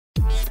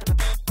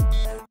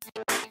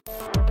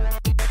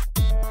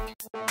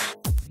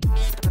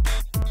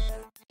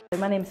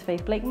My name is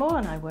Faith Blakemore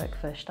and I work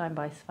for Stein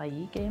bei Zwei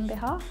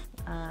GmbH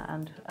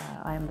and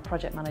I am the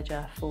project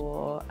manager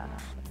for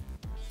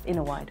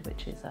Innowwide,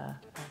 which is a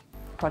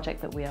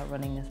project that we are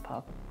running as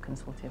part of the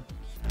consortium.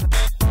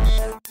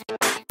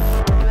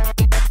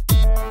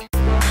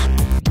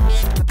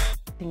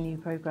 A new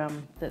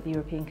programme that the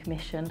European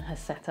Commission has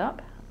set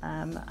up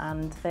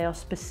and they are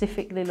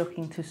specifically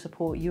looking to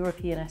support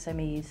European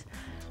SMEs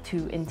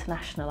to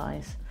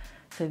internationalise.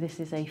 So this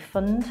is a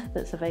fund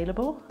that's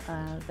available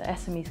that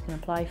SMEs can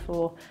apply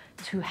for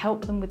to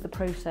help them with the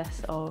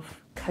process of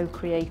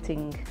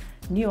co-creating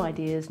new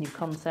ideas, new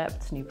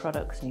concepts, new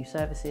products, new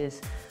services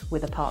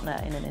with a partner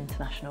in an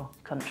international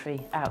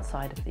country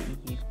outside of the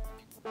EU.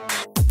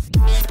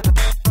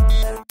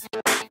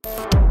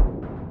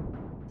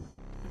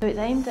 So it's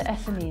aimed at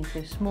SMEs,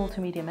 so small to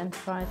medium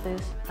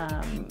enterprises.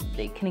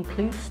 It can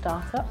include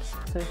startups,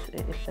 so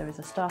if there is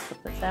a startup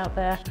that's out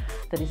there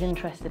that is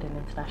interested in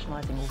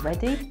internationalising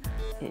already,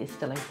 it is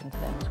still open to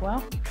them as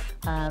well.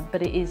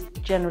 But it is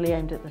generally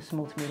aimed at the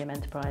small to medium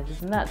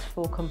enterprises, and that's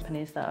for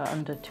companies that are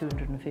under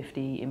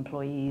 250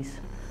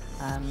 employees.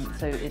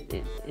 So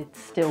it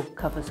still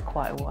covers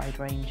quite a wide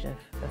range of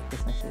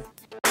businesses.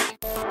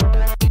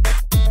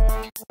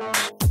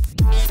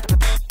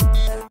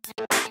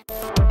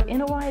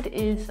 Innowwide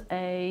is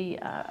a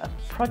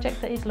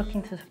project that is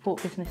looking to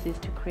support businesses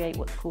to create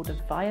what's called a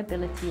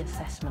viability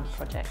assessment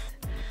project.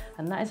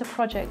 And that is a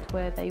project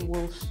where they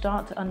will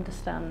start to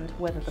understand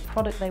whether the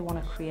product they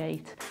want to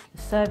create,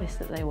 the service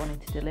that they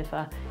wanted to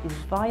deliver, is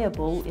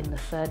viable in the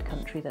third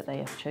country that they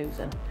have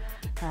chosen.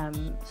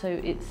 So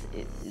it's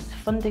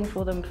funding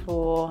for them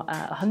for,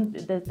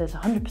 there's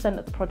 100%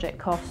 of the project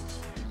costs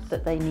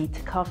that they need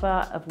to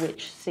cover, of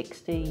which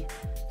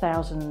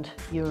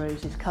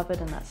 €60,000 is covered,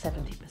 and that's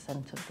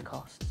 70% of the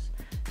costs.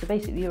 So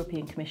basically the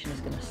European Commission is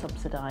going to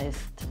subsidise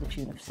to the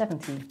tune of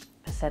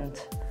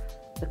 70%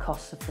 the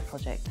costs of the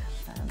project.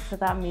 So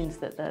that means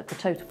that the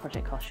total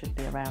project cost should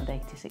be around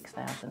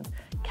 86,000.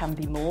 Can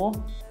be more,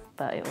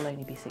 but it will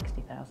only be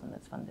 60,000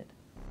 that's funded.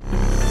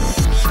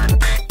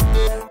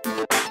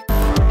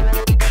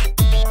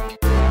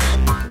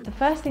 The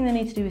first thing they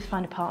need to do is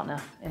find a partner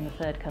in the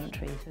third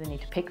country. So they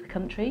need to pick the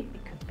country.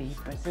 It could be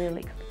Brazil,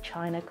 it could be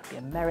China, it could be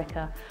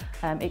America.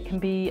 It can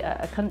be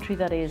a country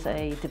that is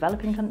a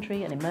developing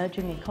country, an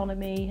emerging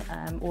economy,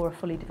 or a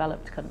fully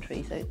developed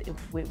country. So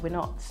we're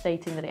not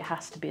stating that it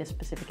has to be a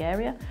specific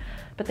area,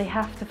 but they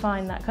have to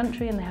find that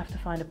country and they have to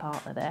find a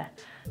partner there.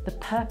 The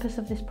purpose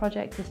of this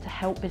project is to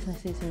help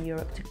businesses in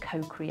Europe to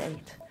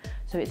co-create.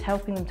 So it's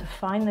helping them to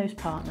find those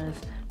partners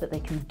that they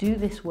can do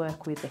this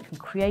work with, they can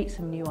create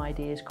some new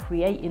ideas,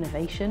 create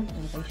innovation.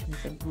 Innovation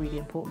is a really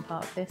important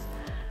part of this.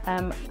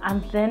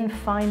 And then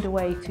find a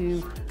way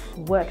to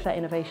work that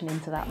innovation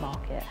into that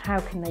market. How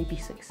can they be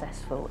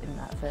successful in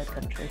that third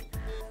country?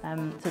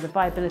 So the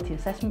Viability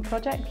Assessment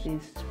Project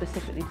is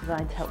specifically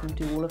designed to help them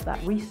do all of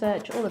that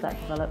research, all of that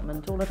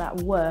development, all of that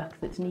work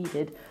that's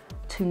needed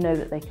to know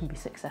that they can be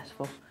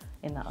successful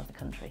in that other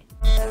country.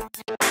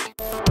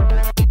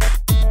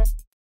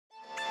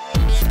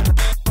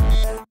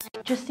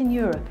 Just in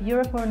Europe.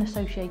 Europe are an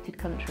associated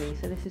country,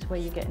 so this is where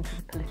you get into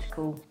the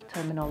political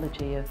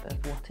terminology of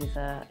what is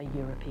a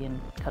European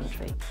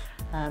country.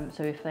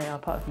 So if they are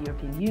part of the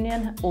European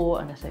Union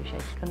or an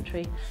associated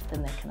country,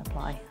 then they can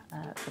apply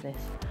for this.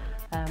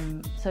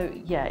 So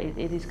yeah,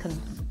 it is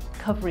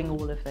covering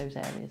all of those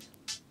areas.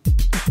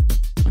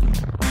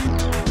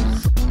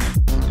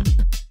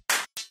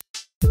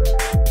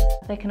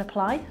 They can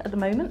apply at the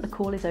moment. The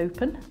call is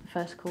open. The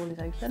first call is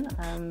open.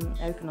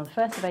 Open on the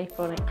 1st of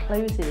April and it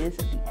closes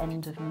at the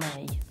end of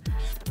May,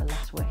 the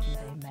last working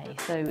day in May.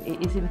 So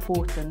it is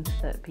important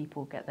that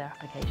people get their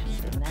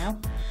applications in now.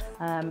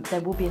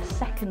 There will be a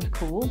second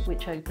call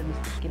which opens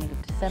at the beginning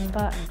of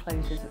December and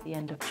closes at the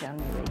end of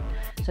January.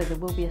 So there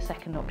will be a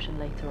second option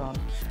later on.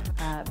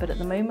 But at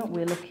the moment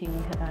we're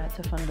looking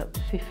to fund up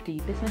to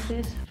 50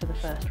 businesses for the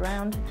first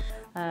round.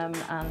 And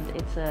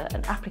it's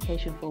an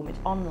application form, it's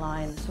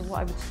online. So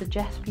what I would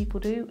suggest people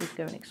do is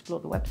go and explore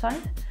the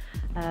website.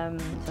 So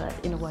that's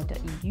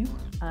innowwide.eu.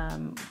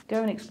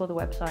 Go and explore the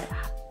website,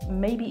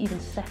 maybe even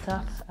set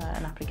up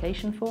an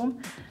application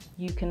form.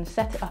 You can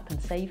set it up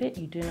and save it,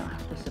 you do not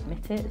have to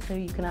submit it, so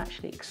you can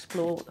actually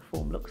explore what the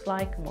form looks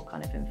like and what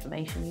kind of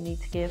information you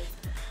need to give,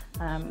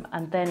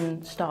 and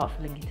then start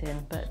filling it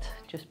in, but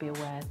just be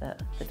aware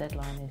that the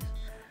deadline is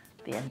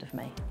the end of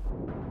May.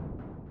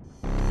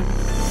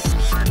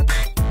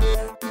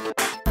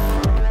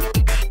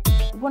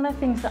 One of the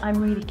things that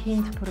I'm really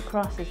keen to put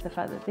across is the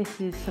fact that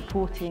this is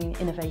supporting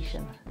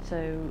innovation.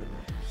 So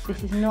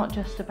This is not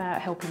just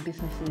about helping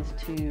businesses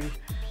to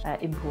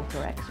import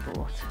or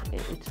export.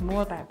 It's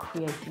more about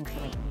creating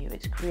something new.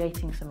 It's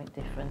creating something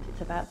different.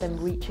 It's about them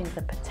reaching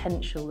the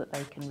potential that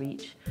they can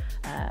reach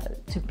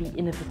to be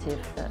innovative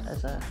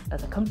as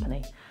a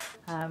company.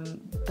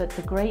 But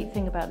the great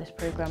thing about this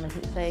program is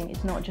it's saying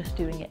it's not just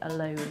doing it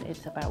alone.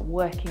 It's about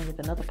working with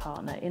another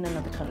partner in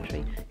another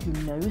country who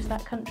knows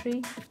that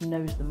country,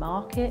 knows the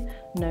market,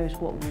 knows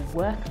what will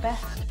work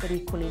best, but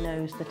equally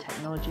knows the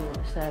technology or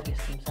the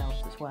service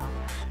themselves as well.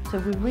 So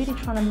we're really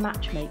trying to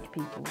matchmake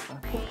people,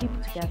 trying to put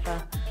people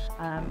together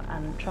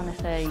and trying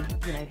to say,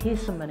 you know,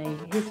 here's some money,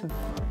 here's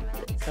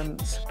some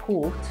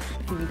support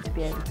for you to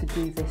be able to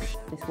do this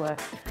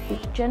work,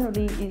 which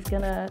generally is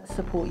going to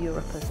support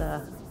Europe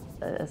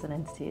as an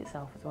entity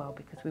itself as well,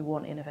 because we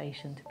want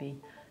innovation to be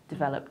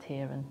developed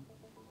here and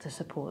to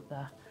support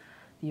the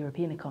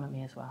European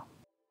economy as well.